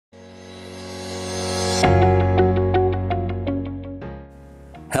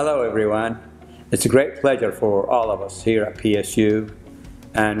everyone. It's a great pleasure for all of us here at PSU,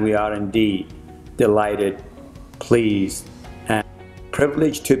 and we are indeed delighted, pleased, and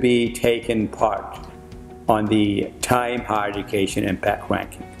privileged to be taking part on the Time Higher Education Impact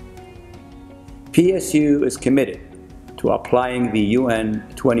Ranking. PSU is committed to applying the UN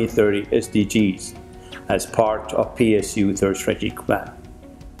 2030 SDGs as part of PSU Third Strategic Plan,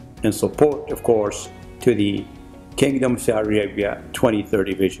 in support, of course, to the Kingdom of Saudi Arabia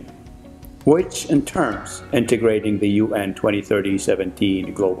 2030 vision, which in terms integrating the UN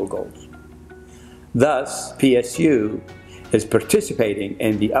 2030-17 global goals. Thus, PSU is participating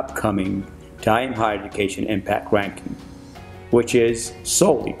in the upcoming Time Higher Education Impact Ranking, which is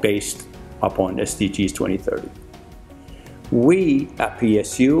solely based upon SDGs 2030. We at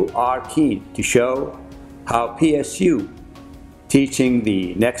PSU are keen to show how PSU, teaching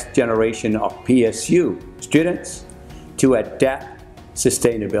the next generation of PSU students to adapt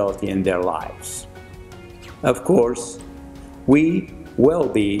sustainability in their lives. Of course, we will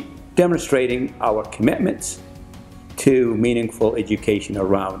be demonstrating our commitments to meaningful education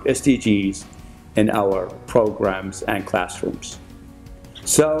around SDGs in our programs and classrooms.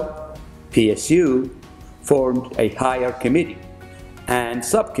 So, PSU formed a higher committee and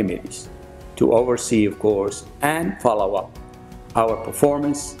subcommittees to oversee, of course, and follow up our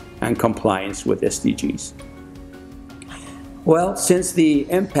performance and compliance with SDGs. Well, since the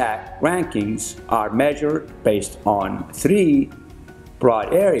impact rankings are measured based on 3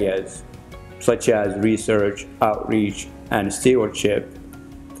 broad areas, such as research, outreach, and stewardship,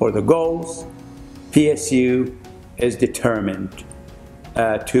 for the goals, PSU is determined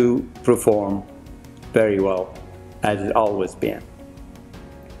to perform very well, as it's always been.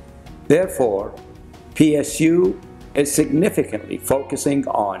 Therefore, PSU is significantly focusing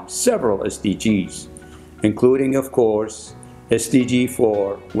on several SDGs, including, of course, SDG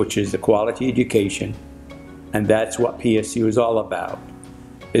 4, which is the quality education, and that's what PSU is all about.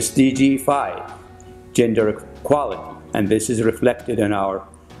 SDG 5, gender equality, and this is reflected in our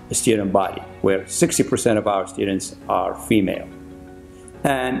student body, where 60% of our students are female.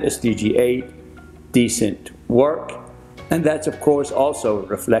 And SDG 8, decent work, and that's of course also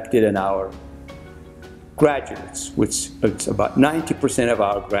reflected in our graduates, which it's about 90% of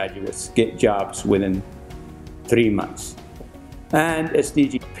our graduates get jobs within 3 months. And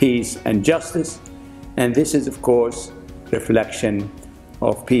SDG peace and justice, and this is of course reflection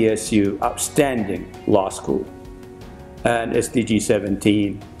of PSU outstanding law school. And SDG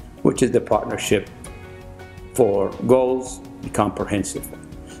 17, which is the partnership for goals comprehensively.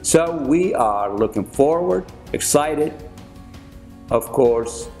 So we are looking forward, excited, of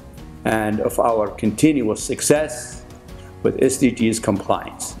course, and of our continuous success with SDGs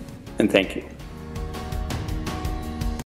compliance. And thank you.